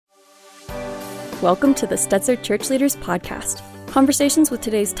Welcome to the Stetzer Church Leaders Podcast. Conversations with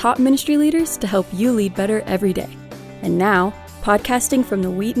today's top ministry leaders to help you lead better every day. And now, podcasting from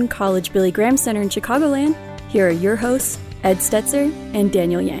the Wheaton College Billy Graham Center in Chicagoland, here are your hosts, Ed Stetzer and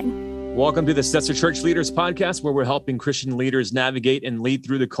Daniel Yang. Welcome to the Stetzer Church Leaders Podcast, where we're helping Christian leaders navigate and lead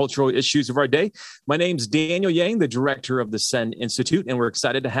through the cultural issues of our day. My name's Daniel Yang, the director of the Send Institute, and we're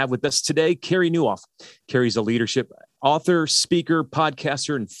excited to have with us today Carey Nieuwhof. Carey's a leadership author, speaker,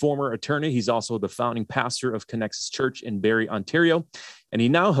 podcaster, and former attorney. He's also the founding pastor of Connexus Church in Barrie, Ontario, and he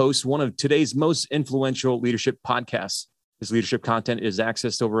now hosts one of today's most influential leadership podcasts. His leadership content is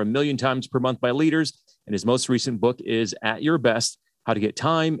accessed over 1 million times per month by leaders, and his most recent book is At Your Best: How to Get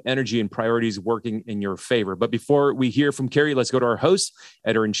Time, Energy, and Priorities Working in Your Favor. But before we hear from Carey, let's go to our host,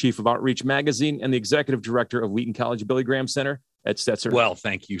 editor-in-chief of Outreach Magazine and the executive director of Wheaton College Billy Graham Center, Ed Stetzer. Well,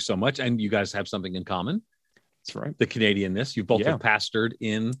 thank you so much. And you guys have something in common. That's right. The Canadianness. You both have pastored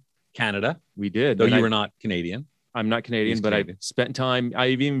in Canada. We did. Though you were not Canadian. I'm not Canadian, but I spent time.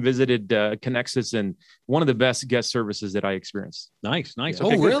 I've even visited Connexus, and one of the best guest services that I experienced. Nice. Yeah.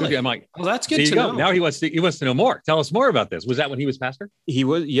 Okay, really? Good. I'm like, well, that's good to know. Now he wants to know more. Tell us more about this. Was that when he was pastor? He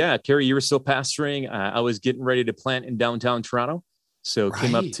was. Yeah, Carey, you were still pastoring. I was getting ready to plant in downtown Toronto, so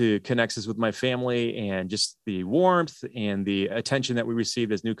came up to Connexus with my family, and just the warmth and the attention that we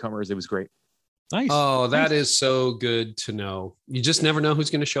received as newcomers. It was great. Nice. Oh, that is so good to know. You just never know who's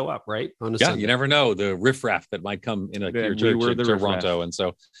going to show up, right? On a Sunday. You never know the riffraff that might come in your church in Toronto. And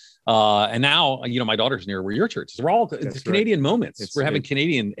so, and now, my daughter's near where your church is. We're all Canadian moments. We're having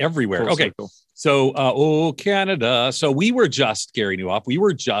Canadian everywhere. Okay. Circle. So, Canada. So we were just, Carey Nieuwhof, we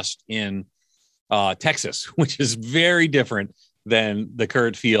were just in Texas, which is very different than the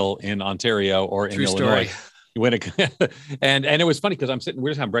current feel in Ontario or in Illinois. Story. And it was funny because we're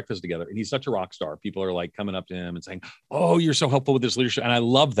just having breakfast together, and he's such a rock star. People are like coming up to him and saying, "Oh, you're so helpful with this leadership." And I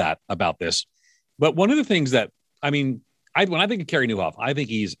love that about this. But one of the things that, when I think of Carey Nieuwhof, I think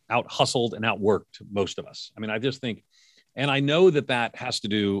he's out hustled and outworked most of us. I just think, and I know that has to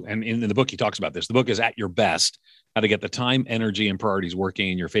do, and in the book, he talks about this. The book is At Your Best: How to Get the Time, Energy, and Priorities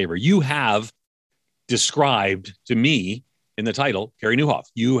Working in Your Favor. You have described to me in the title, Carey Nieuwhof,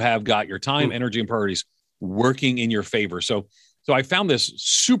 you have got your time, energy, and priorities working in your favor. So I found this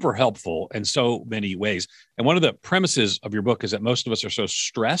super helpful in so many ways. And one of the premises of your book is that most of us are so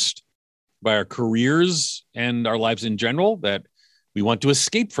stressed by our careers and our lives in general that we want to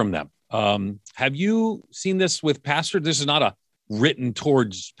escape from them. Have you seen this with pastors? This is not a written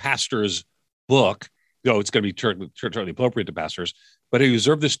towards pastors book, though it's going to be totally appropriate to pastors. But have you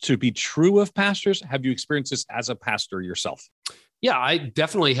observed this to be true of pastors? Have you experienced this as a pastor yourself? Yeah, I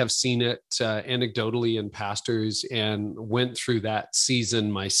definitely have seen it anecdotally in pastors and went through that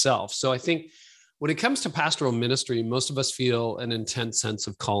season myself. So I think when it comes to pastoral ministry, most of us feel an intense sense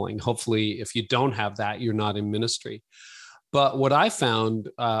of calling. Hopefully, if you don't have that, you're not in ministry. But what I found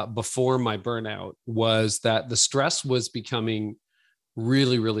before my burnout was that the stress was becoming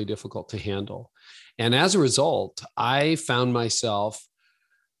really, really difficult to handle. And as a result, I found myself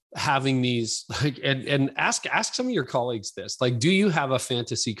having these and ask some of your colleagues this, do you have a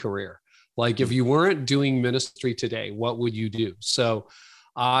fantasy career? If you weren't doing ministry today, what would you do? So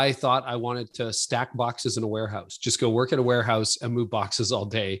I thought I wanted to stack boxes in a warehouse, just go work at a warehouse and move boxes all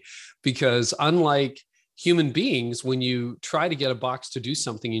day, because unlike human beings, when you try to get a box to do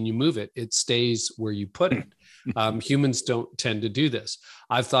something and you move it, it stays where you put it. Humans don't tend to do this.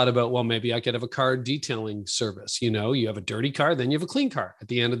 I've thought about, well, maybe I could have a car detailing service. You have a dirty car, then you have a clean car at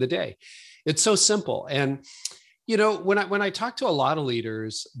the end of the day. It's so simple. And, when I talk to a lot of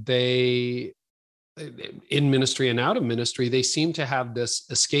leaders, they, in ministry and out of ministry, they seem to have this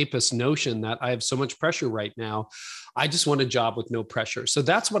escapist notion that I have so much pressure right now. I just want a job with no pressure. So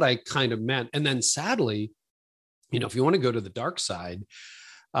that's what I kind of meant. And then sadly, if you want to go to the dark side,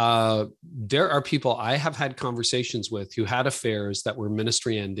 there are people I have had conversations with who had affairs that were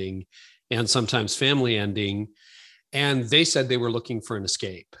ministry ending and sometimes family ending. And they said they were looking for an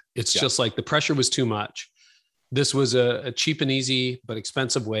escape. It's just like the pressure was too much. This was a cheap and easy, but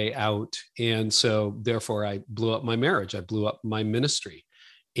expensive way out. And so therefore I blew up my marriage. I blew up my ministry.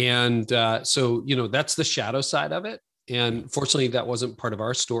 And so that's the shadow side of it. And fortunately, that wasn't part of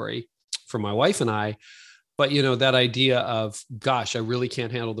our story for my wife and I. But, that idea of, gosh, I really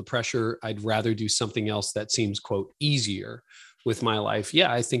can't handle the pressure. I'd rather do something else that seems, quote, easier with my life.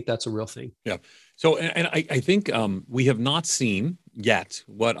 Yeah, I think that's a real thing. Yeah. So, and I think we have not seen yet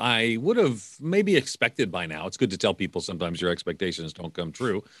what I would have maybe expected by now. It's good to tell people sometimes your expectations don't come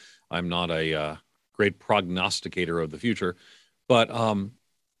true. I'm not a great prognosticator of the future, but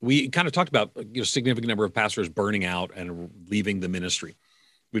we kind of talked about significant number of pastors burning out and leaving the ministry.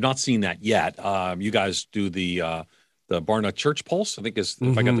 We've not seen that yet. You guys do the Barna Church Pulse, I think if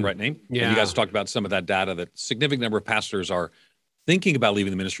I got the right name. Yeah. And you guys talked about some of that data that significant number of pastors are thinking about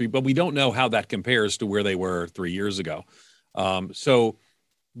leaving the ministry, but we don't know how that compares to where they were 3 years ago.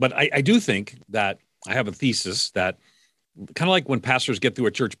 But I do think that I have a thesis that kind of like when pastors get through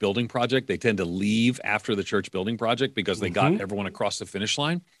a church building project, they tend to leave after the church building project because they got everyone across the finish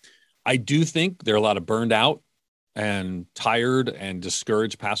line. I do think there are a lot of burned out and tired and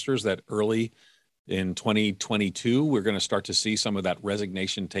discouraged pastors that early in 2022, we're going to start to see some of that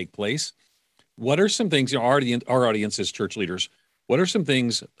resignation take place. What are some things, our audience is church leaders, what are some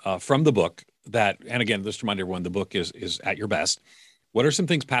things from the book that, and again, just to remind everyone, the book is at your best. What are some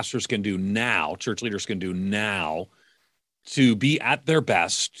things pastors can do now, church leaders can do now to be at their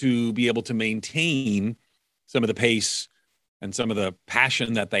best, to be able to maintain some of the pace and some of the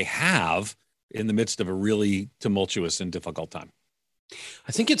passion that they have in the midst of a really tumultuous and difficult time?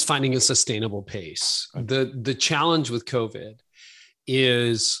 I think it's finding a sustainable pace. The challenge with COVID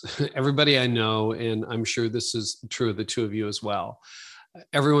is everybody I know, and I'm sure this is true of the two of you as well,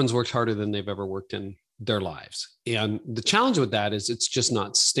 everyone's worked harder than they've ever worked in their lives. And the challenge with that is it's just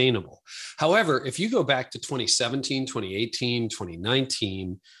not sustainable. However, if you go back to 2017, 2018,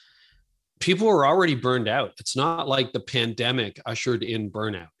 2019, people were already burned out. It's not like the pandemic ushered in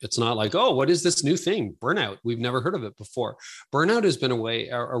burnout. It's not like, oh, what is this new thing? Burnout. We've never heard of it before. Burnout has been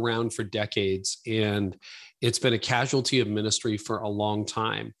around for decades, and it's been a casualty of ministry for a long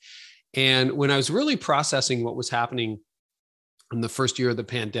time. And when I was really processing what was happening in the first year of the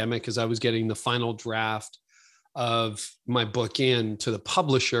pandemic, as I was getting the final draft of my book in to the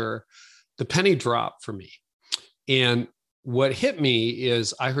publisher, the penny dropped for me. And what hit me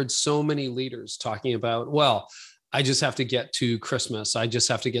is I heard so many leaders talking about, well, I just have to get to Christmas. I just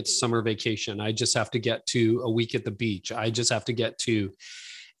have to get to summer vacation. I just have to get to a week at the beach. I just have to get to,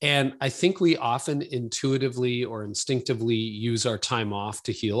 and I think we often intuitively or instinctively use our time off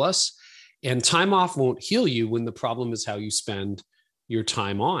to heal us. And time off won't heal you when the problem is how you spend your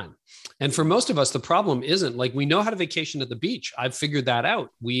time on. And for most of us, the problem isn't like we know how to vacation at the beach. I've figured that out.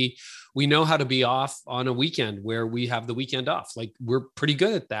 We know how to be off on a weekend where we have the weekend off. Like we're pretty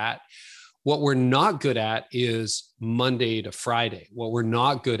good at that. What we're not good at is Monday to Friday. What we're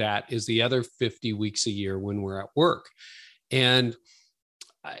not good at is the other 50 weeks a year when we're at work. And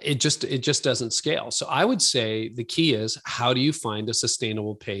it just doesn't scale. So I would say the key is, how do you find a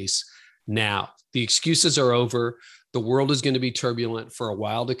sustainable pace now? The excuses are over. The world is going to be turbulent for a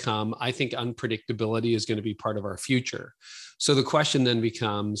while to come. I think unpredictability is going to be part of our future. So the question then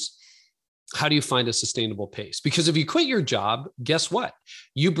becomes, how do you find a sustainable pace? Because if you quit your job, guess what?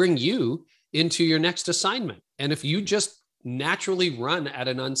 You bring you into your next assignment. And if you just naturally run at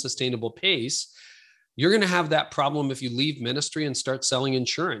an unsustainable pace, you're going to have that problem if you leave ministry and start selling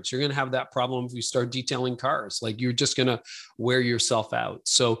insurance. You're going to have that problem if you start detailing cars. Like you're just going to wear yourself out.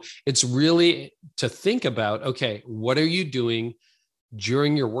 So it's really to think about, okay, what are you doing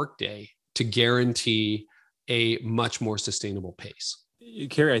during your workday to guarantee a much more sustainable pace?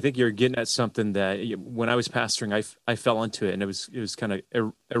 Carey, I think you're getting at something that when I was pastoring, I fell into it, and it was kind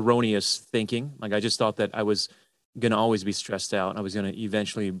of erroneous thinking. Like I just thought that I was going to always be stressed out. I was going to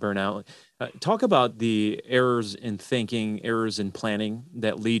eventually burn out. Talk about the errors in thinking, errors in planning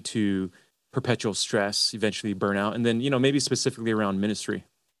that lead to perpetual stress, eventually burnout, and then maybe specifically around ministry.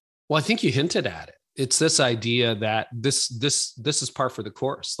 Well, I think you hinted at it. It's this idea that this is par for the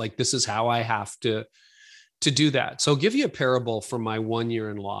course. Like this is how I have to do that. So I'll give you a parable from my 1 year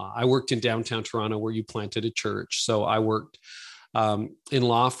in law. I worked in downtown Toronto where you planted a church. So I worked in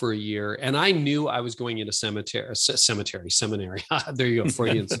law for a year, and I knew I was going into seminary. There you go,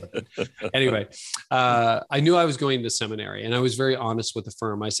 Freudian. Anyway, I knew I was going to seminary, and I was very honest with the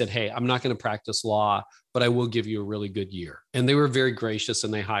firm. I said, hey, I'm not going to practice law, but I will give you a really good year. And they were very gracious,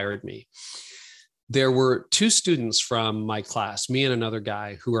 and they hired me. There were 2 students from my class, me and another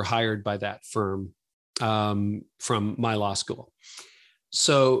guy, who were hired by that firm from my law school.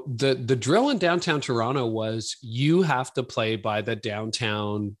 So the drill in downtown Toronto was you have to play by the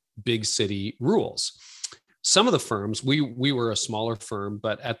downtown big city rules. Some of the firms, we were a smaller firm,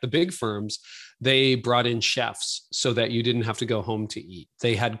 but at the big firms, they brought in chefs so that you didn't have to go home to eat.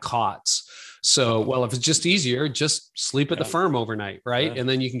 They had cots. So, well, if it's just easier, just sleep at the firm overnight, right? Yeah. And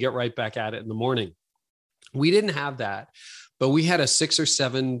then you can get right back at it in the morning. We didn't have that, but we had a 6 or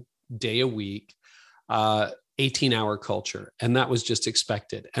 7 day a week 18-hour culture. And that was just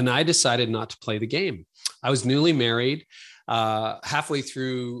expected. And I decided not to play the game. I was newly married. Halfway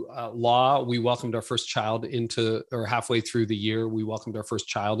through law, we welcomed our first child halfway through the year, we welcomed our first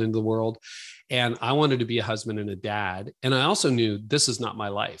child into the world. And I wanted to be a husband and a dad. And I also knew this is not my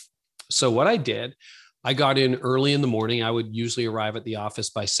life. So what I did, I got in early in the morning. I would usually arrive at the office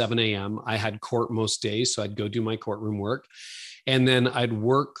by 7 a.m. I had court most days, so I'd go do my courtroom work. And then I'd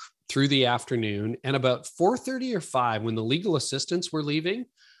work through the afternoon. And about 4:30 or 5, when the legal assistants were leaving,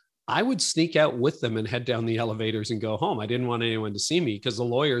 I would sneak out with them and head down the elevators and go home. I didn't want anyone to see me because the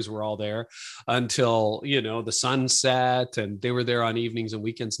lawyers were all there until, the sun set, and they were there on evenings and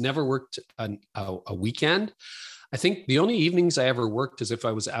weekends. Never worked a weekend. I think the only evenings I ever worked is if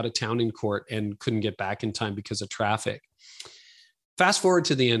I was out of town in court and couldn't get back in time because of traffic. Fast forward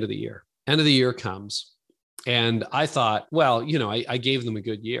to the end of the year. End of the year comes. And I thought, well, I gave them a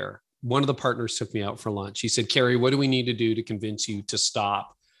good year. One of the partners took me out for lunch. He said, Carey, what do we need to do to convince you to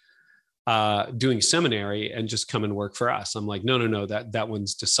stop doing seminary and just come and work for us? I'm like, no, that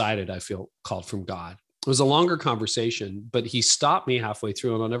one's decided. I feel called from God. It was a longer conversation, but he stopped me halfway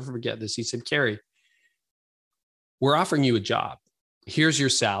through, and I'll never forget this. He said, Carey, we're offering you a job. Here's your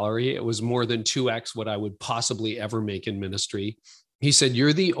salary. It was more than 2x what I would possibly ever make in ministry. He said,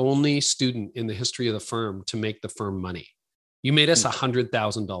 you're the only student in the history of the firm to make the firm money. You made us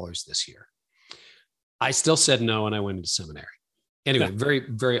 $100,000 this year. I still said no, and I went into seminary. Anyway, very,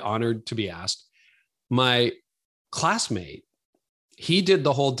 very honored to be asked. My classmate, he did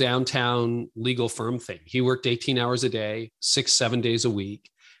the whole downtown legal firm thing. He worked 18 hours a day, 6-7 days a week.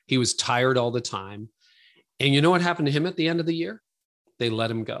 He was tired all the time. And you know what happened to him at the end of the year? They let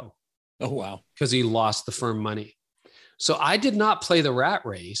him go. Oh, wow. Because he lost the firm money. So I did not play the rat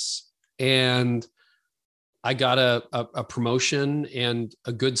race, and I got a promotion and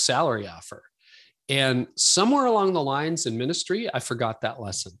a good salary offer. And somewhere along the lines in ministry, I forgot that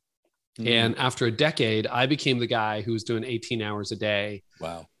lesson. Mm-hmm. And after a decade, I became the guy who was doing 18 hours a day,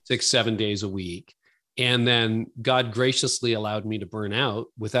 wow, 6-7 days a week. And then God graciously allowed me to burn out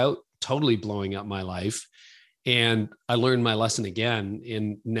without totally blowing up my life. And I learned my lesson again,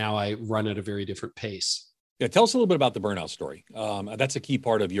 and now I run at a very different pace. Yeah, tell us a little bit about the burnout story. That's a key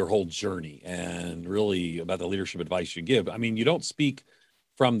part of your whole journey, and really about the leadership advice you give. I mean, you don't speak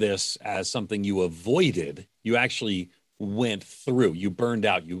from this as something you avoided. You actually went through. You burned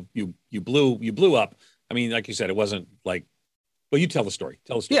out. You blew up. I mean, like you said, it wasn't like. Well, you tell the story.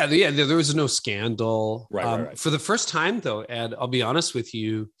 Tell the story. Yeah. There was no scandal. Right. For the first time, though, Ed, I'll be honest with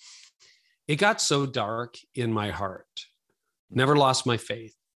you. It got so dark in my heart. Never lost my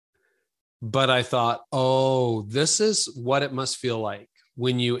faith. But I thought, oh, this is what it must feel like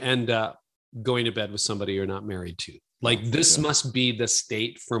when you end up going to bed with somebody you're not married to. Like, this must be the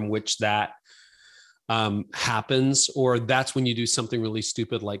state from which that happens, or that's when you do something really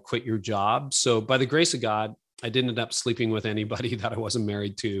stupid like quit your job. So by the grace of God, I didn't end up sleeping with anybody that I wasn't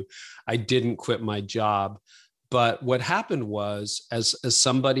married to. I didn't quit my job. But what happened was, as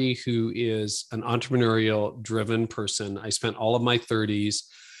somebody who is an entrepreneurial driven person, I spent all of my 30s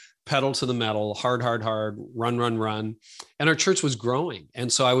pedal to the metal, hard, run. And our church was growing. And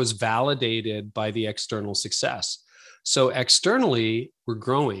so I was validated by the external success. So externally, we're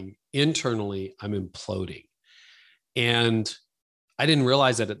growing. Internally, I'm imploding. And I didn't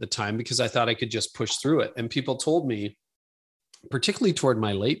realize that at the time because I thought I could just push through it. And people told me, particularly toward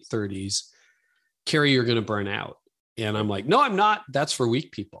my late 30s, Carey, you're going to burn out. And I'm like, no, I'm not. That's for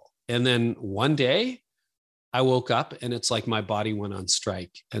weak people. And then one day I woke up and it's like my body went on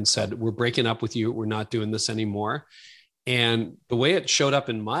strike and said, we're breaking up with you. We're not doing this anymore. And the way it showed up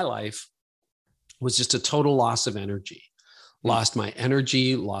in my life was just a total loss of energy. Lost my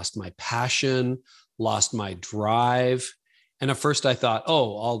energy, lost my passion, lost my drive. And at first I thought,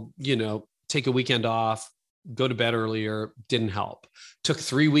 oh, I'll, take a weekend off, go to bed earlier. Didn't help. Took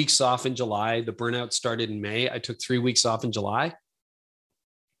 3 weeks off in July. The burnout started in May. I took 3 weeks off in July.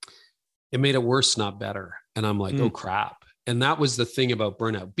 It made it worse, not better. And I'm like, oh crap. And that was the thing about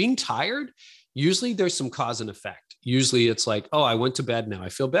burnout. Being tired, usually there's some cause and effect. Usually it's like, oh, I went to bed now. I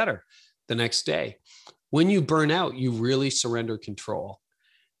feel better the next day. When you burn out, you really surrender control.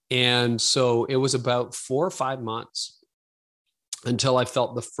 And so it was about 4 or 5 months until I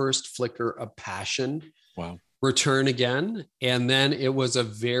felt the first flicker of passion return again. And then it was a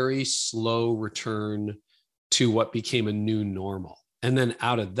very slow return to what became a new normal. And then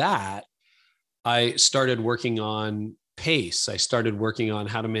out of that, I started working on pace. I started working on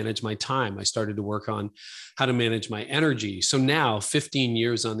how to manage my time. I started to work on how to manage my energy. So now, 15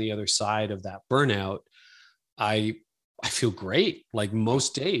 years on the other side of that burnout, I feel great. Like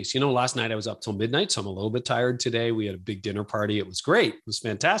most days, last night I was up till midnight, so I'm a little bit tired today. We had a big dinner party. It was great. It was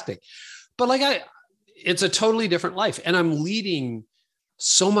fantastic. But it's a totally different life. And I'm leading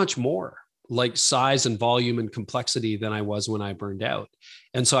so much more like size and volume and complexity than I was when I burned out.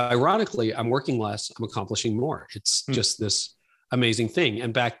 And so ironically, I'm working less, I'm accomplishing more. It's just this amazing thing.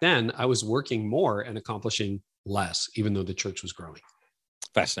 And back then I was working more and accomplishing less, even though the church was growing.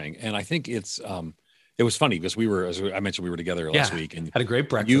 Fascinating. And I think it was funny because as I mentioned, we were together last week and had a great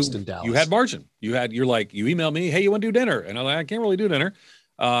breakfast in Dallas. You had margin. You emailed me, hey, you want to do dinner? And I'm like, I can't really do dinner.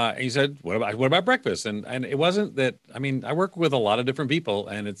 And you said, what about breakfast? And it wasn't that, I mean, I work with a lot of different people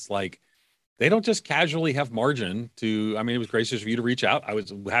and it's like, they don't just casually have margin it was gracious of you to reach out. I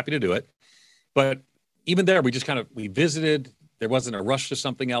was happy to do it. But even there, we visited. There wasn't a rush to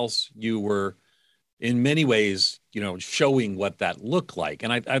something else. You were in many ways, showing what that looked like.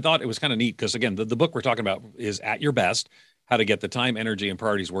 And I thought it was kind of neat because again, the book we're talking about is At Your Best, how to get the time, energy, and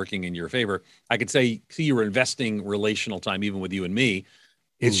priorities working in your favor. I could see you were investing relational time, even with you and me.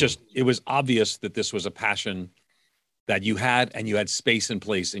 It's it was obvious that this was a passion that you had, and you had space and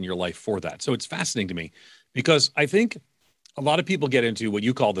place in your life for that. So it's fascinating to me because I think a lot of people get into what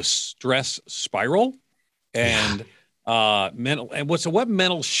you call the stress spiral and mental. And what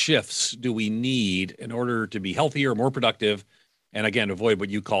mental shifts do we need in order to be healthier, more productive, and again, avoid what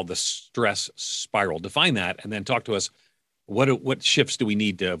you call the stress spiral? Define that and then talk to us. What shifts do we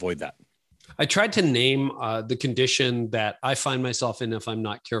need to avoid that? I tried to name the condition that I find myself in if I'm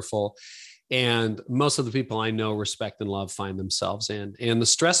not careful. And most of the people I know, respect, and love find themselves in. And the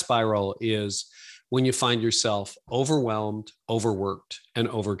stress spiral is when you find yourself overwhelmed, overworked, and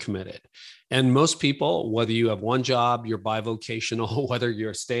overcommitted. And most people, whether you have one job, you're bivocational, whether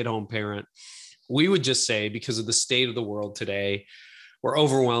you're a stay-at-home parent, we would just say, because of the state of the world today, we're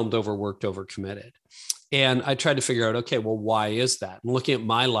overwhelmed, overworked, overcommitted. And I tried to figure out, okay, well, why is that? And looking at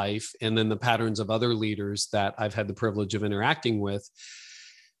my life and then the patterns of other leaders that I've had the privilege of interacting with,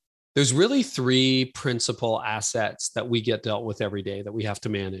 there's really three principal assets that we get dealt with every day that we have to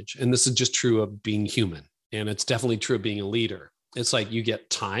manage. And this is just true of being human. And it's definitely true of being a leader. It's like you get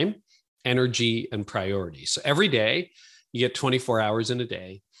time, energy, and priorities. So every day you get 24 hours in a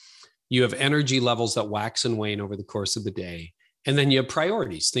day. You have energy levels that wax and wane over the course of the day. And then you have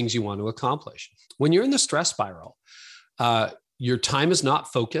priorities, things you want to accomplish. When you're in the stress spiral, your time is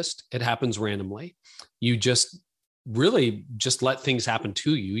not focused. It happens randomly. You just let things happen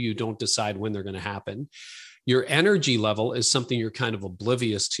to you. You don't decide when they're going to happen. Your energy level is something you're kind of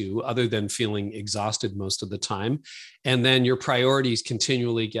oblivious to, other than feeling exhausted most of the time. And then your priorities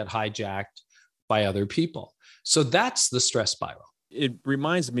continually get hijacked by other people. So that's the stress spiral. It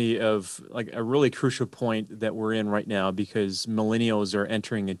reminds me of like a really crucial point that we're in right now because millennials are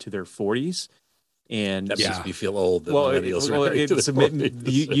entering into their 40s. And that makes me feel old. You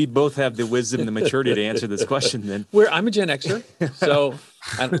both have the wisdom and the maturity to answer this question. Then I'm a Gen Xer, so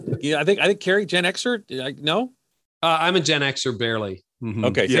I think Carey, Gen Xer. No, I'm a Gen Xer, barely. Mm-hmm.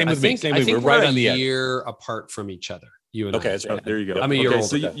 Okay, same with me. I think we're right on the year apart from each other. You and I. That's right. There you go. I'm a year older.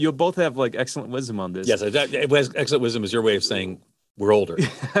 So you'll both have like excellent wisdom on this. Yes, excellent wisdom is your way of saying we're older.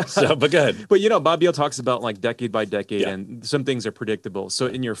 So, but go ahead. But Bob Beal talks about like decade by decade, and some things are predictable. So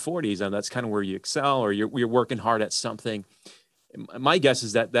in your 40s, and that's kind of where you excel, or you're working hard at something. My guess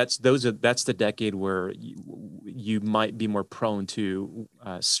is that's the decade where you might be more prone to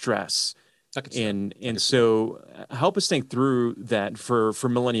stress. So help us think through that for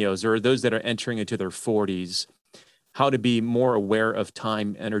millennials or those that are entering into their 40s. How to be more aware of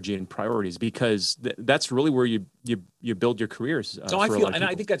time, energy, and priorities, because that's really where you build your careers. So I feel, and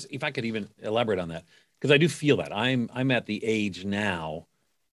I think that's, if I could even elaborate on that, because I do feel that I'm at the age now,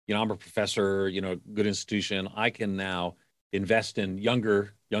 I'm a professor, good institution. I can now invest in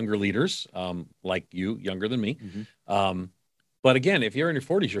younger leaders, like you, younger than me. Mm-hmm. But again, if you're in your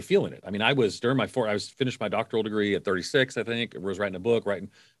 40s, you're feeling it. I mean, I finished my doctoral degree at 36, I think. I was writing a book, I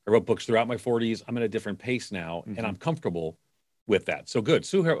wrote books throughout my 40s. I'm at a different pace now, and I'm comfortable with that. So good.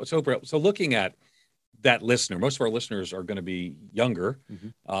 So looking at that listener, most of our listeners are going to be younger. Mm-hmm.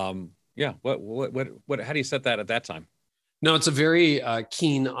 How do you set that at that time? No, it's a very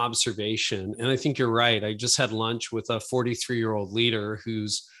keen observation. And I think you're right. I just had lunch with a 43-year-old leader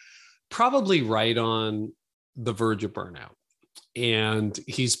who's probably right on the verge of burnout. And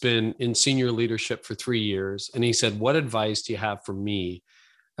he's been in senior leadership for 3 years. And he said, what advice do you have for me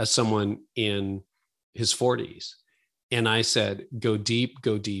as someone in his 40s? And I said, go deep,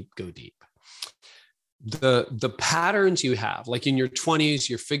 go deep, go deep. The patterns you have, like in your 20s,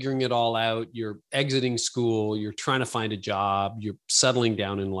 you're figuring it all out. You're exiting school. You're trying to find a job. You're settling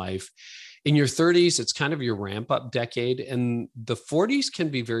down in life. In your 30s, it's kind of your ramp up decade. And the 40s can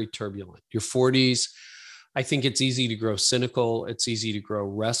be very turbulent. Your 40s, I think it's easy to grow cynical. It's easy to grow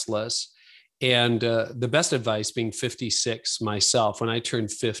restless. And the best advice, being 56 myself, when I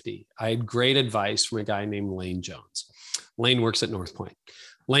turned 50, I had great advice from a guy named Lane Jones. Lane works at North Point.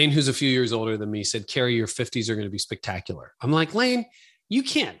 Lane, who's a few years older than me, said, Carey, your 50s are going to be spectacular. I'm like, Lane, you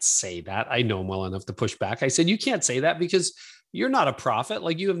can't say that. I know him well enough to push back. I said, you can't say that because you're not a prophet.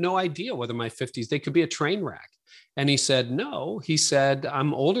 Like, you have no idea whether my 50s, they could be a train wreck. And he said, no, he said,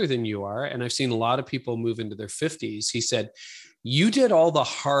 I'm older than you are. And I've seen a lot of people move into their 50s. He said, you did all the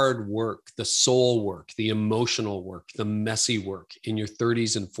hard work, the soul work, the emotional work, the messy work in your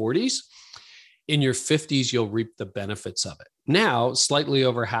 30s and 40s. In your 50s, you'll reap the benefits of it. Now, slightly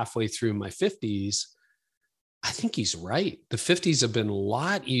over halfway through my 50s, I think he's right. The 50s have been a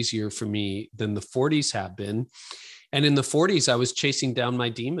lot easier for me than the 40s have been. And in the 40s, I was chasing down my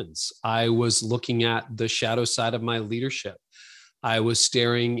demons. I was looking at the shadow side of my leadership. I was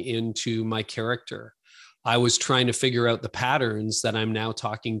staring into my character. I was trying to figure out the patterns that I'm now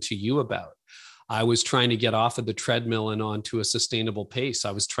talking to you about. I was trying to get off of the treadmill and onto a sustainable pace.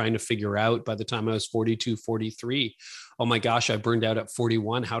 I was trying to figure out by the time I was 42, 43, oh my gosh, I burned out at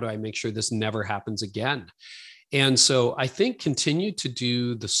 41. How do I make sure this never happens again? And so I think continue to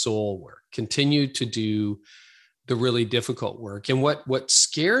do the soul work, continue to do the really difficult work. And what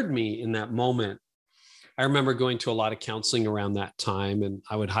scared me in that moment, I remember going to a lot of counseling around that time, and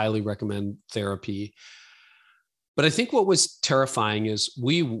I would highly recommend therapy. But I think what was terrifying is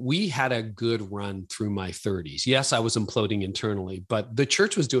we had a good run through my 30s. Yes, I was imploding internally, but the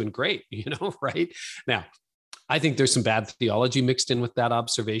church was doing great, right? Now, I think there's some bad theology mixed in with that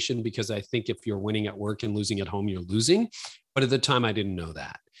observation, because I think if you're winning at work and losing at home, you're losing. But at the time, I didn't know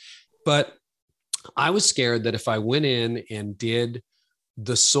that. But I was scared that if I went in and did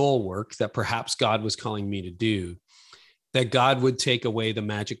the soul work that perhaps God was calling me to do, that God would take away the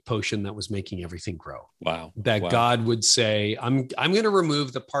magic potion that was making everything grow. Wow. That God would say, I'm going to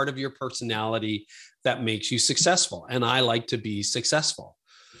remove the part of your personality that makes you successful. And I like to be successful.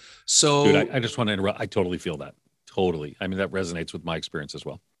 So dude, I just want to interrupt. I totally feel that. Totally. I mean, that resonates with my experience as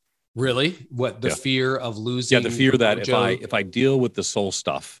well. Really? What, the fear of losing? Yeah, the fear that if I deal with the soul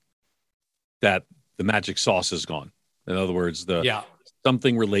stuff, that the magic sauce is gone. In other words,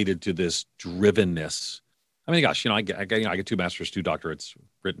 something related to this drivenness. I mean, gosh, I get 2 masters, 2 doctorates,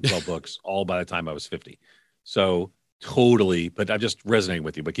 written 12 books, all by the time I was 50. So totally, but I'm just resonating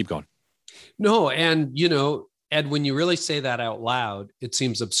with you, but keep going. No. And, Ed, when you really say that out loud, it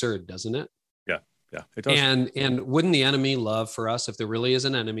seems absurd, doesn't it? Yeah, it does. And wouldn't the enemy love for us, if there really is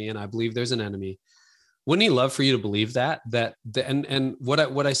an enemy, and I believe there's an enemy, wouldn't he love for you to believe and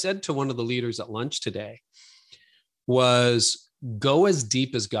what I said to one of the leaders at lunch today was, go as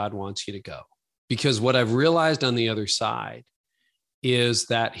deep as God wants you to go. Because what I've realized on the other side is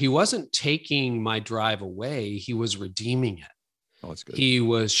that he wasn't taking my drive away. He was redeeming it. Oh, that's good. He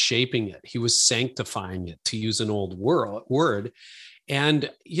was shaping it. He was sanctifying it, to use an old word. And,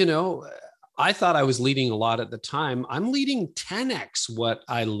 I thought I was leading a lot at the time. I'm leading 10x what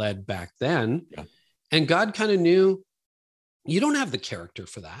I led back then. Yeah. And God kind of knew, you don't have the character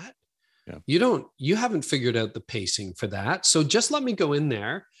for that. Yeah. You haven't figured out the pacing for that. So just let me go in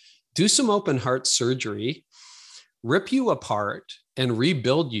there, do some open heart surgery, rip you apart and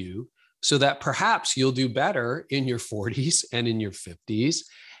rebuild you so that perhaps you'll do better in your 40s and in your 50s.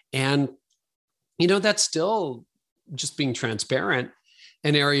 And, that's still, just being transparent,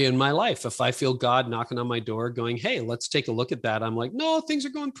 an area in my life. If I feel God knocking on my door going, hey, let's take a look at that, I'm like, no, things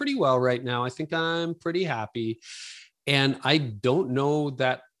are going pretty well right now. I think I'm pretty happy. And I don't know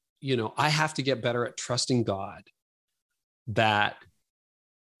that, I have to get better at trusting God, that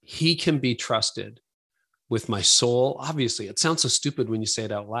he can be trusted with my soul. Obviously, it sounds so stupid when you say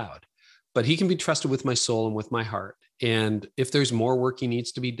it out loud, but he can be trusted with my soul and with my heart. And if there's more work he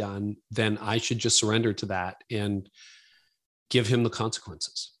needs to be done, then I should just surrender to that and give him the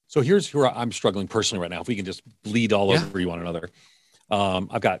consequences. So here's where I'm struggling personally right now. If we can just bleed all over you one another.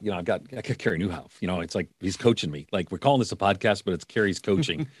 I've got Carey Nieuwhof. It's like he's coaching me. Like, we're calling this a podcast, but it's Carey's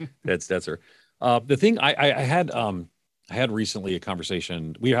coaching. that's her. The thing I had recently a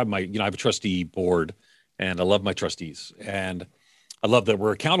conversation. We have I have a trustee board, and I love my trustees, and I love that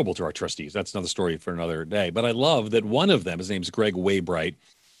we're accountable to our trustees. That's another story for another day. But I love that one of them, his name's Greg Waybright,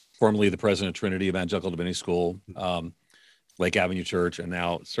 formerly the president of Trinity Evangelical Divinity School, Lake Avenue Church, and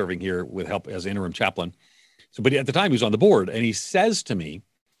now serving here with help as interim chaplain. So, but at the time he was on the board, and he says to me,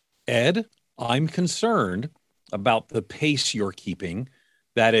 Ed, I'm concerned about the pace you're keeping,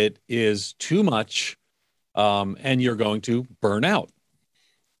 that it is too much, and you're going to burn out.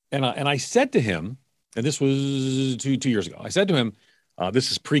 And I said to him, and this was two years ago, I said to him,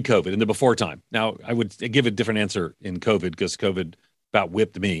 this is pre-COVID, in the before time. Now, I would give a different answer in COVID, because COVID about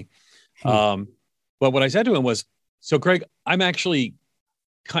whipped me. But what I said to him was, so Craig, I'm actually,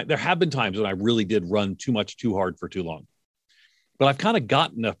 there have been times when I really did run too much, too hard for too long. but I've kind of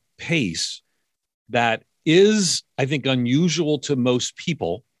gotten a pace that is, I think, unusual to most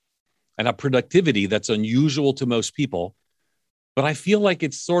people, and a productivity that's unusual to most people. But I feel like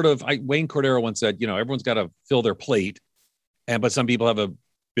it's sort of, Wayne Cordero once said, everyone's got to fill their plate, but some people have a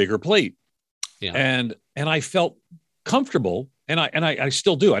bigger plate. Yeah. And I felt comfortable, and I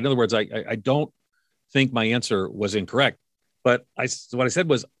still do. In other words, I don't think my answer was incorrect, but what I said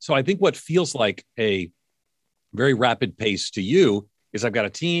was, so I think what feels like a very rapid pace to you is I've got a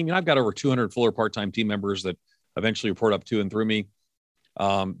team, I've got over 200 full or part-time team members that eventually report up to and through me.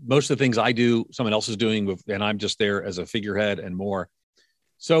 Most of the things I do, someone else is doing, and I'm just there as a figurehead and more.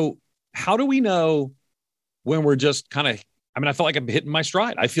 So how do we know when we're just kind of, I felt like I'm hitting my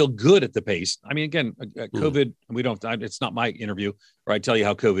stride. I feel good at the pace. Again, COVID, it's not my interview where I tell you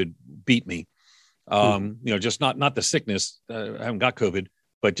how COVID beat me. Just not the sickness. I haven't got COVID,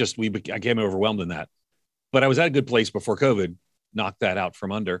 but just I became overwhelmed in that. But I was at a good place before COVID knocked that out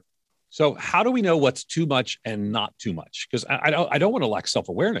from under. So how do we know what's too much and not too much? Because I don't want to lack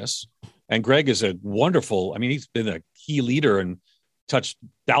self-awareness. And Greg is a wonderful, he's been a key leader and touched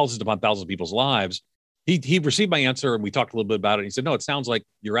thousands upon thousands of people's lives. He received my answer and we talked a little bit about it. He said, no, it sounds like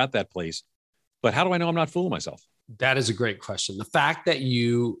you're at that place. But how do I know I'm not fooling myself? That is a great question. The fact that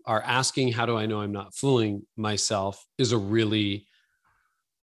you are asking, how do I know I'm not fooling myself, is a really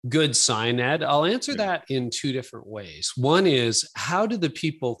good sign, Ed. I'll answer that in two different ways. One is, how do the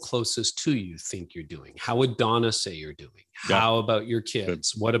people closest to you think you're doing? How would Donna say you're doing? How about your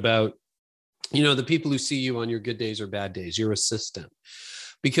kids? What about, the people who see you on your good days or bad days, your assistant?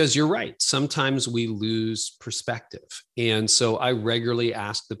 Because you're right. Sometimes we lose perspective. And so I regularly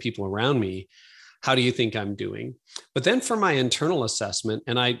ask the people around me, how do you think I'm doing? But then for my internal assessment,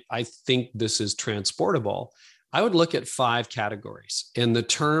 and I think this is transportable, I would look at 5 categories. And the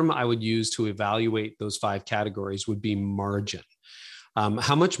term I would use to evaluate those 5 categories would be margin.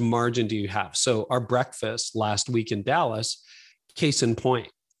 How much margin do you have? So our breakfast last week in Dallas, case in point,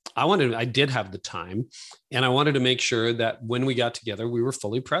 I did have the time, and I wanted to make sure that when we got together, we were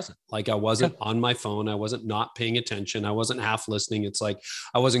fully present. Like I wasn't on my phone. I wasn't not paying attention. I wasn't half listening. It's like,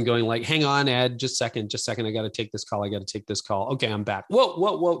 I wasn't going like, hang on, Ed, just a second. I got to take this call. Okay, I'm back.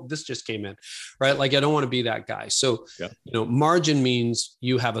 Whoa. This just came in, right? Like, I don't want to be that guy. So, margin means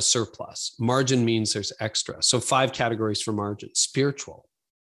you have a surplus. Margin means there's extra. So 5 categories for margin. Spiritual.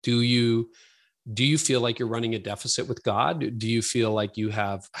 Do you feel like you're running a deficit with God? Do you feel like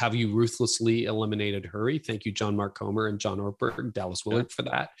have you ruthlessly eliminated hurry? Thank you, John Mark Comer and John Ortberg, Dallas Willard for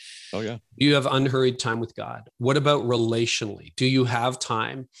that. Oh, yeah. Do you have unhurried time with God? What about relationally? Do you have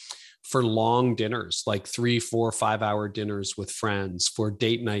time for long dinners, like 3, 4, 5-hour dinners with friends, for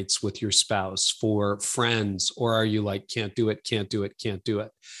date nights with your spouse, for friends? Or are you like, can't do it?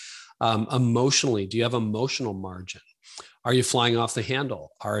 Emotionally, do you have emotional margin? Are you flying off the handle?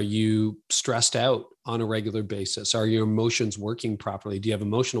 Are you stressed out on a regular basis? Are your emotions working properly? Do you have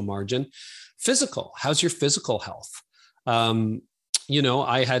emotional margin? Physical, how's your physical health?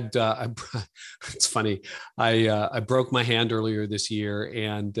 It's funny. I broke my hand earlier this year,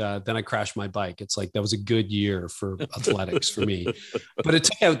 and then I crashed my bike. It's like, that was a good year for athletics for me, but it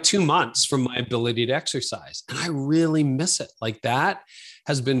took out 2 months from my ability to exercise. And I really miss it. Like, that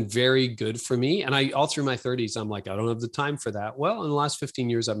has been very good for me. And all through my 30s, I'm like, I don't have the time for that. Well, in the last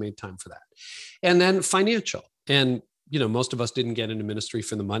 15 years, I've made time for that. And then financial. And, most of us didn't get into ministry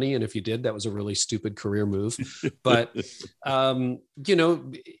for the money. And if you did, that was a really stupid career move. But,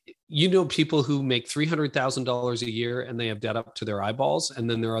 people who make $300,000 a year and they have debt up to their eyeballs. And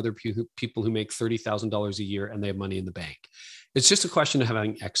then there are other people who make $30,000 a year and they have money in the bank. It's just a question of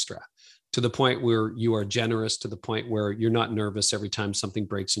having extra, to the point where you are generous, to the point where you're not nervous every time something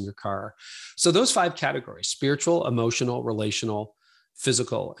breaks in your car. So those 5 categories: spiritual, emotional, relational,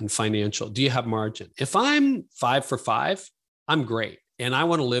 physical, and financial. Do you have margin? If I'm 5 for 5, I'm great. And I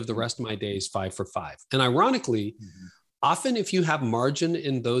want to live the rest of my days 5 for 5. And ironically, often if you have margin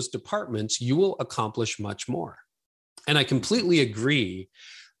in those departments, you will accomplish much more. And I completely agree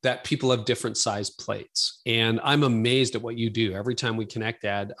that people have different size plates. And I'm amazed at what you do. Every time we connect,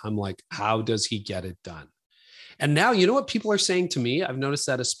 Ed, I'm like, how does he get it done? And now, you know what people are saying to me? I've noticed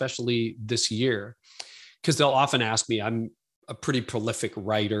that especially this year, because they'll often ask me, I'm a pretty prolific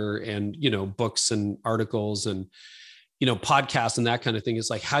writer, and, books and articles and, podcasts and that kind of thing. Is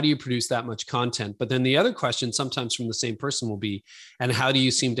like, how do you produce that much content? But then the other question sometimes from the same person will be, and how do you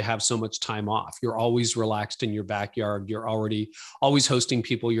seem to have so much time off? You're always relaxed in your backyard. You're always hosting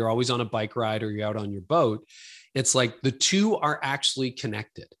people. You're always on a bike ride, or you're out on your boat. It's like the two are actually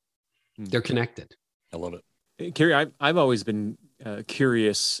connected. They're connected. I love it. Carey, I've always been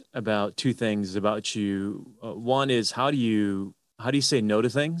curious about 2 things about you. One is, how do you how do you say no to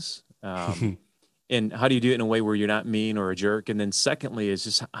things? And how do you do it in a way where you're not mean or a jerk? And then secondly is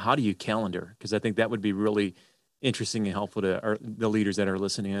just how do you calendar? Because I think that would be really interesting and helpful to the leaders that are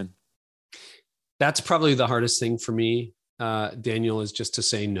listening in. That's probably the hardest thing for me, Daniel, is just to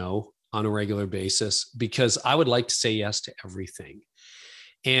say no on a regular basis, because I would like to say yes to everything.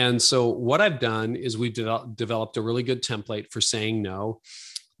 And so what I've done is we've developed a really good template for saying no.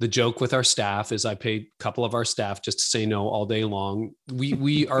 The joke with our staff is I paid a couple of our staff just to say no all day long.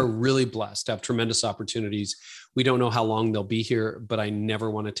 We are really blessed to have tremendous opportunities. We don't know how long they'll be here, but I never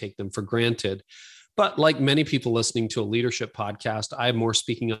want to take them for granted. But like many people listening to a leadership podcast, I have more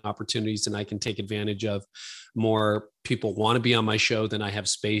speaking opportunities than I can take advantage of. More people want to be on my show than I have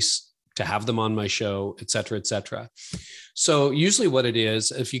space to have them on my show, et cetera, et cetera. So usually what it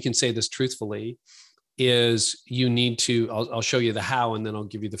is, if you can say this truthfully, is you need to, I'll show you the how, and then I'll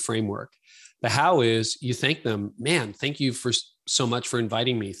give you the framework. The how is you thank them, man, thank you for so much for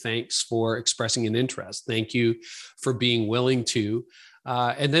inviting me. Thanks for expressing an interest. Thank you for being willing to,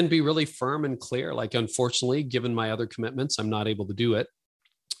 and then be really firm and clear. Like, unfortunately, given my other commitments, I'm not able to do it,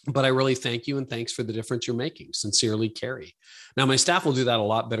 but I really thank you. And thanks for the difference you're making. Sincerely, Carey. Now, my staff will do that a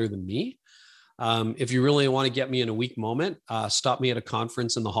lot better than me. If you really want to get me in a weak moment, stop me at a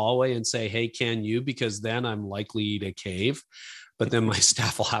conference in the hallway and say, hey, can you? Because then I'm likely to cave. But then my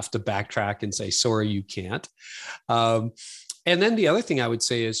staff will have to backtrack and say, sorry, you can't. And then the other thing I would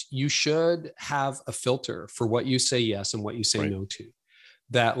say is you should have a filter for what you say yes and what you say no to.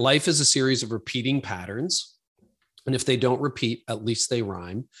 That life is a series of repeating patterns. And if they don't repeat, at least they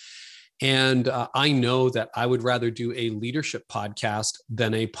rhyme. And I know that I would rather do a leadership podcast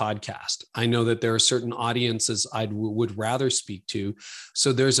than a podcast. I know that there are certain audiences I would rather speak to.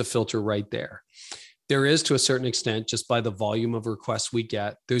 So there's a filter right there. There is, to a certain extent, just by the volume of requests we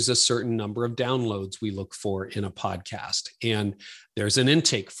get, there's a certain number of downloads we look for in a podcast. And there's an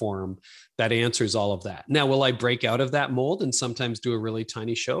intake form that answers all of that. Now, will I break out of that mold and sometimes do a really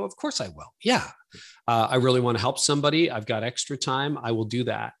tiny show? Of course I will. Yeah. I really want to help somebody. I've got extra time. I will do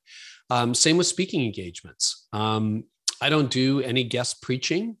that. Same with speaking engagements. I don't do any guest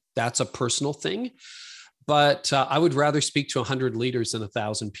preaching. That's a personal thing. But I would rather speak to 100 leaders than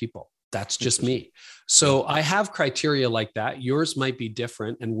 1,000 people. That's just me. So I have criteria like that. Yours might be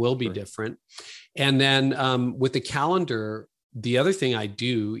different and will be different. And then with the calendar, the other thing I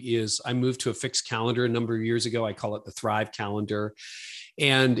do is I moved to a fixed calendar a number of years ago. I call it the Thrive calendar.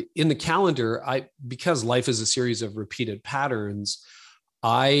 And in the calendar, because life is a series of repeated patterns,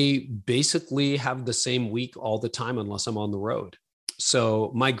 I basically have the same week all the time unless I'm on the road.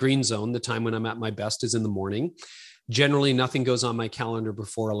 So my green zone, the time when I'm at my best, is in the morning. Generally, nothing goes on my calendar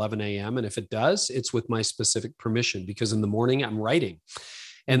before 11 a.m. And if it does, it's with my specific permission, because in the morning I'm writing.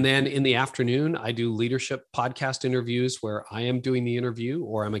 And then in the afternoon, I do leadership podcast interviews where I am doing the interview,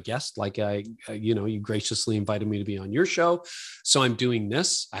 or I'm a guest, like you graciously invited me to be on your show. So I'm doing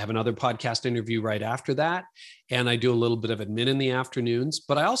this. I have another podcast interview right after that. And I do a little bit of admin in the afternoons,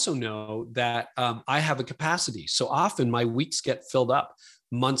 but I also know that I have a capacity. So often my weeks get filled up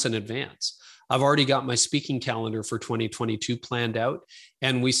months in advance. I've already got my speaking calendar for 2022 planned out,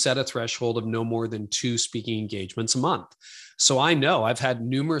 and we set a threshold of no more than 2 speaking engagements a month. So I know I've had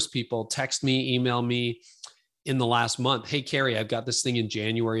numerous people text me, email me in the last month, hey, Carey, I've got this thing in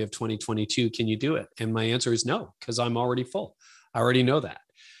January of 2022. Can you do it? And my answer is no, because I'm already full. I already know that.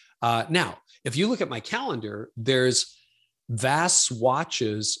 Now, if you look at my calendar, there's vast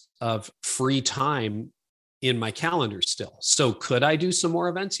swatches of free time in my calendar still. So could I do some more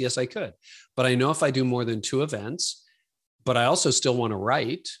events? Yes, I could. But I know if I do more than 2 events, but I also still want to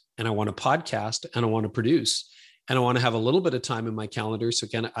write, and I want to podcast, and I want to produce, and I want to have a little bit of time in my calendar so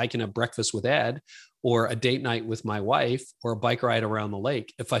I can have breakfast with Ed, or a date night with my wife, or a bike ride around the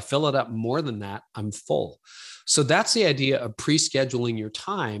lake. If I fill it up more than that, I'm full. So that's the idea of pre-scheduling your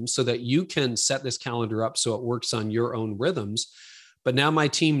time so that you can set this calendar up so it works on your own rhythms. But now my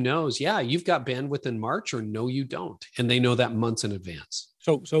team knows, yeah, you've got bandwidth in March, or no, you don't. And they know that months in advance.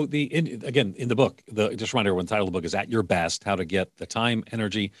 So again, in the book, just remind everyone, the title of the book is At Your Best: How to Get the Time,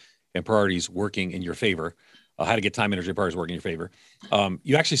 Energy, and Priorities Working in Your Favor. How to get time, energy, and priorities working in your favor.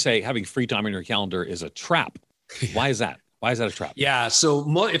 You actually say having free time in your calendar is a trap. Why is that? Why is that a trap? Yeah. So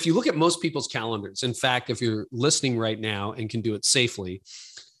if you look at most people's calendars, in fact, if you're listening right now and can do it safely,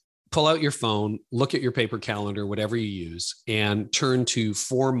 pull out your phone, look at your paper calendar, whatever you use, and turn to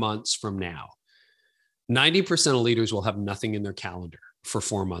 4 months from now. 90% of leaders will have nothing in their calendar. for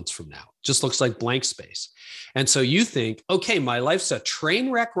 4 months from now. Just looks like blank space. And so you think, okay, my life's a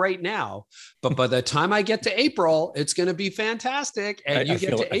train wreck right now, but by the time I get to April, it's going to be fantastic. And I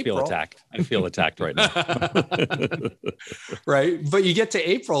feel attacked. I feel attacked right now. Right. But you get to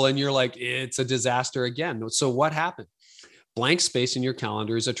April and you're like, it's a disaster again. So what happened? Blank space in your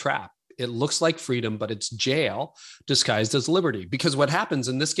calendar is a trap. It looks like freedom, but it's jail disguised as liberty. Because what happens,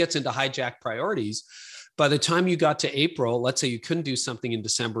 and this gets into hijacked priorities, by the time you got to April, let's say you couldn't do something in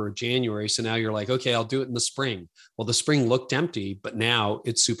December or January. So now you're like, okay, I'll do it in the spring. Well, the spring looked empty, but now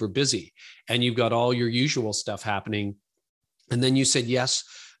it's super busy and you've got all your usual stuff happening. And then you said yes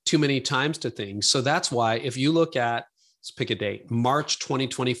too many times to things. So that's why if you look at, let's pick a date, March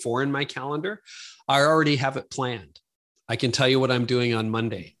 2024 in my calendar, I already have it planned. I can tell you what I'm doing on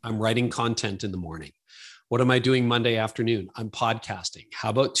Monday. I'm writing content in the morning. What am I doing Monday afternoon? I'm podcasting. How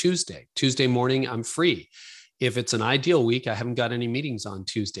about Tuesday? Tuesday morning, I'm free. If it's an ideal week, I haven't got any meetings on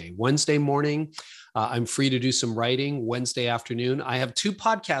Tuesday. Wednesday morning, I'm free to do some writing. Wednesday afternoon, I have 2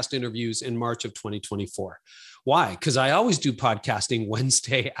 podcast interviews in March of 2024. Why? Because I always do podcasting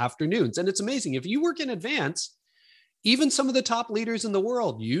Wednesday afternoons. And it's amazing. If you work in advance, even some of the top leaders in the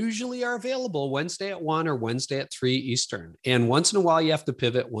world usually are available Wednesday at 1 or Wednesday at 3 Eastern. And once in a while you have to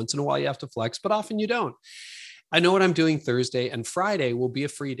pivot, once in a while you have to flex, but often you don't. I know what I'm doing Thursday, and Friday will be a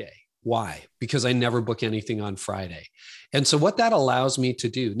free day. Why? Because I never book anything on Friday. And so what that allows me to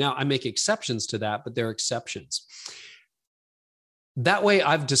do, now I make exceptions to that, but they're exceptions. That way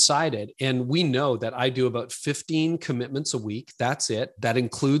I've decided, and we know that I do about 15 commitments a week. That's it. That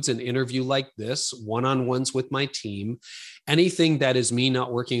includes an interview like this, one-on-ones with my team. Anything that is me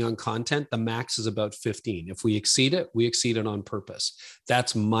not working on content, the max is about 15. If we exceed it, we exceed it on purpose.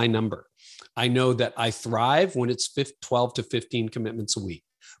 That's my number. I know that I thrive when it's 12 to 15 commitments a week.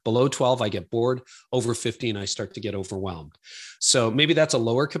 Below 12, I get bored. Over 15, I start to get overwhelmed. So maybe that's a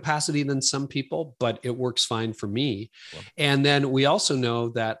lower capacity than some people, but it works fine for me. Well, and then we also know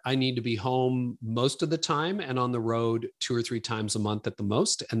that I need to be home most of the time and on the road 2 or 3 times a month at the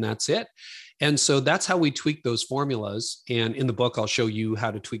most, and that's it. And so that's how we tweak those formulas. And in the book, I'll show you how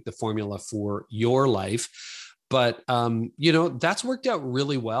to tweak the formula for your life. But, that's worked out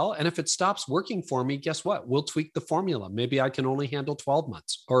really well. And if it stops working for me, guess what? We'll tweak the formula. Maybe I can only handle 12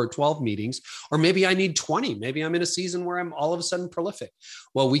 months or 12 meetings, or maybe I need 20. Maybe I'm in a season where I'm all of a sudden prolific.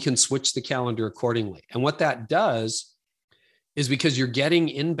 Well, we can switch the calendar accordingly. And what that does is, because you're getting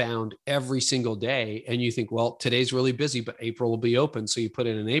inbound every single day and you think, well, today's really busy, but April will be open. So you put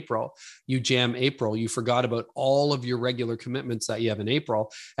it in April, you jam April, you forgot about all of your regular commitments that you have in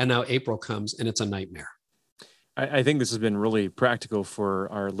April. And now April comes and it's a nightmare. I think this has been really practical for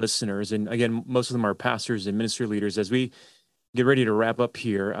our listeners. And again, most of them are pastors and ministry leaders. As we get ready to wrap up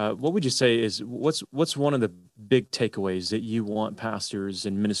here, what would you say is what's one of the big takeaways that you want pastors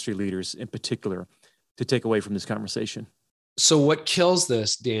and ministry leaders in particular to take away from this conversation? So what kills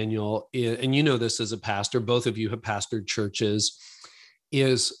this, Daniel, and you know this as a pastor, both of you have pastored churches,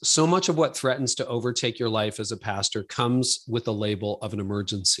 is so much of what threatens to overtake your life as a pastor comes with the label of an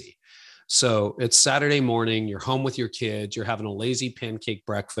emergency. So it's Saturday morning, you're home with your kids, you're having a lazy pancake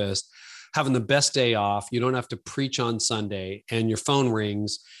breakfast, having the best day off. You don't have to preach on Sunday, and your phone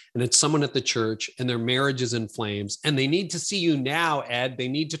rings and it's someone at the church and their marriage is in flames and they need to see you now, Ed. They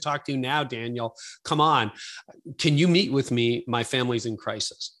need to talk to you now, Daniel. Come on. Can you meet with me? My family's in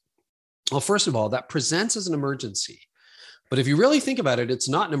crisis. Well, first of all, that presents as an emergency. But if you really think about it, it's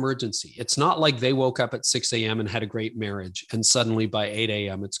not an emergency. It's not like they woke up at 6 a.m. and had a great marriage and suddenly by 8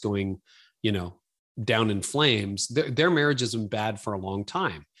 a.m. it's going, down in flames. Their marriage has been bad for a long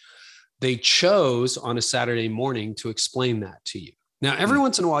time. They chose on a Saturday morning to explain that to you. Now, every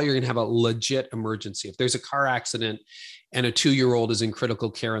once in a while, you're going to have a legit emergency. If there's a car accident and a 2-year-old is in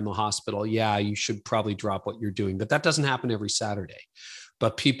critical care in the hospital, yeah, you should probably drop what you're doing. But that doesn't happen every Saturday.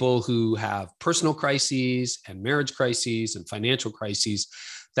 But people who have personal crises and marriage crises and financial crises,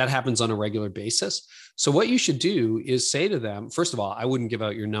 that happens on a regular basis. So what you should do is say to them, first of all, I wouldn't give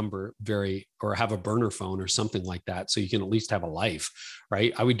out your number or have a burner phone or something like that, so you can at least have a life,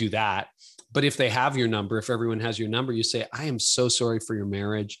 right? I would do that. But if they have your number, if everyone has your number, you say, I am so sorry for your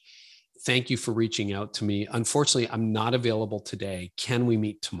marriage. Thank you for reaching out to me. Unfortunately, I'm not available today. Can we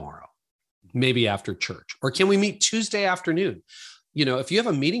meet tomorrow? Maybe after church, or can we meet Tuesday afternoon? If you have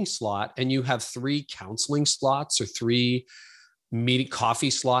a meeting slot and you have 3 counseling slots or 3 coffee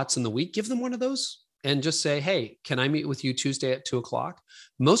slots in the week, give them one of those and just say, hey, can I meet with you Tuesday at 2:00?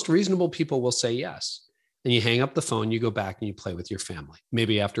 Most reasonable people will say yes. And you hang up the phone, you go back and you play with your family,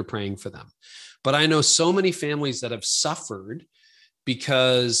 maybe after praying for them. But I know so many families that have suffered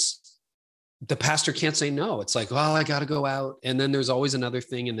because the pastor can't say no. It's like, well, I got to go out. And then there's always another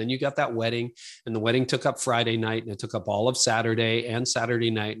thing. And then you got that wedding, and the wedding took up Friday night, and it took up all of Saturday and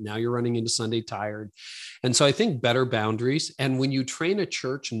Saturday night. Now you're running into Sunday tired. And so I think better boundaries. And when you train a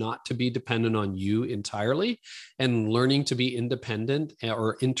church not to be dependent on you entirely, and learning to be independent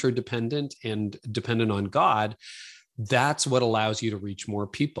or interdependent and dependent on God, that's what allows you to reach more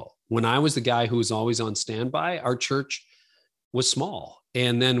people. When I was the guy who was always on standby, our church was small.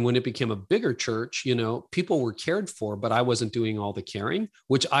 And then when it became a bigger church, people were cared for, but I wasn't doing all the caring,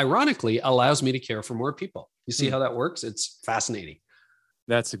 which ironically allows me to care for more people. You see how that works? It's fascinating.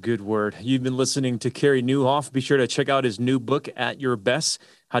 That's a good word. You've been listening to Carey Nieuwhof. Be sure to check out his new book, At Your Best,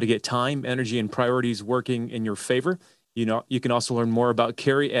 How to Get Time, Energy, and Priorities Working in Your Favor. You can also learn more about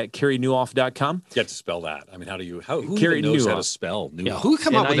Carey at CareyNieuwhof.com. You have to spell that. I mean, who Carey knows Nieuwhof. How to spell Nieuwhof? Yeah, who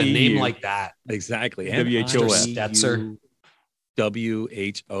come up with a name like that? Exactly. WHOF. Stetzer.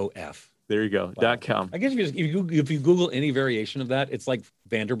 WHOF. There you go. Wow. .com. I guess if you Google any variation of that, it's like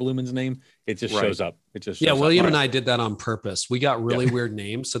Vanderblumen's name. It just shows up. It just shows William up. and I did that on purpose. We got really weird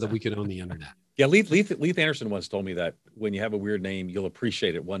names so that we could own the internet. Yeah, Leith Anderson once told me that when you have a weird name, you'll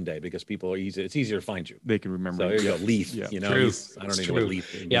appreciate it one day because people are easy. It's easier to find you. They can remember. So there you go, Leith. Yeah. True. I don't even know what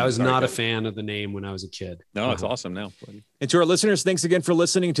Leith means. Yeah, I was not a fan of the name when I was a kid. No, it's awesome now. And to our listeners, thanks again for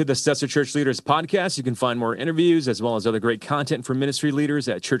listening to the Stetzer Church Leaders podcast. You can find more interviews as well as other great content from ministry leaders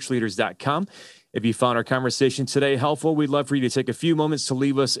at churchleaders.com. If you found our conversation today helpful, we'd love for you to take a few moments to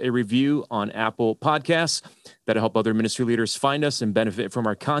leave us a review on Apple Podcasts. That'll help other ministry leaders find us and benefit from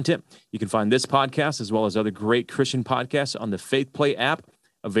our content. You can find this podcast as well as other great Christian podcasts on the Faith Play app,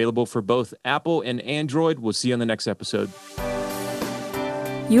 available for both Apple and Android. We'll see you on the next episode.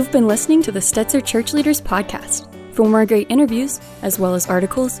 You've been listening to the Stetzer Church Leaders podcast. For more great interviews, as well as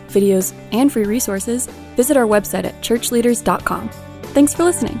articles, videos, and free resources, visit our website at churchleaders.com. Thanks for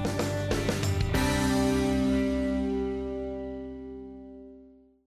listening.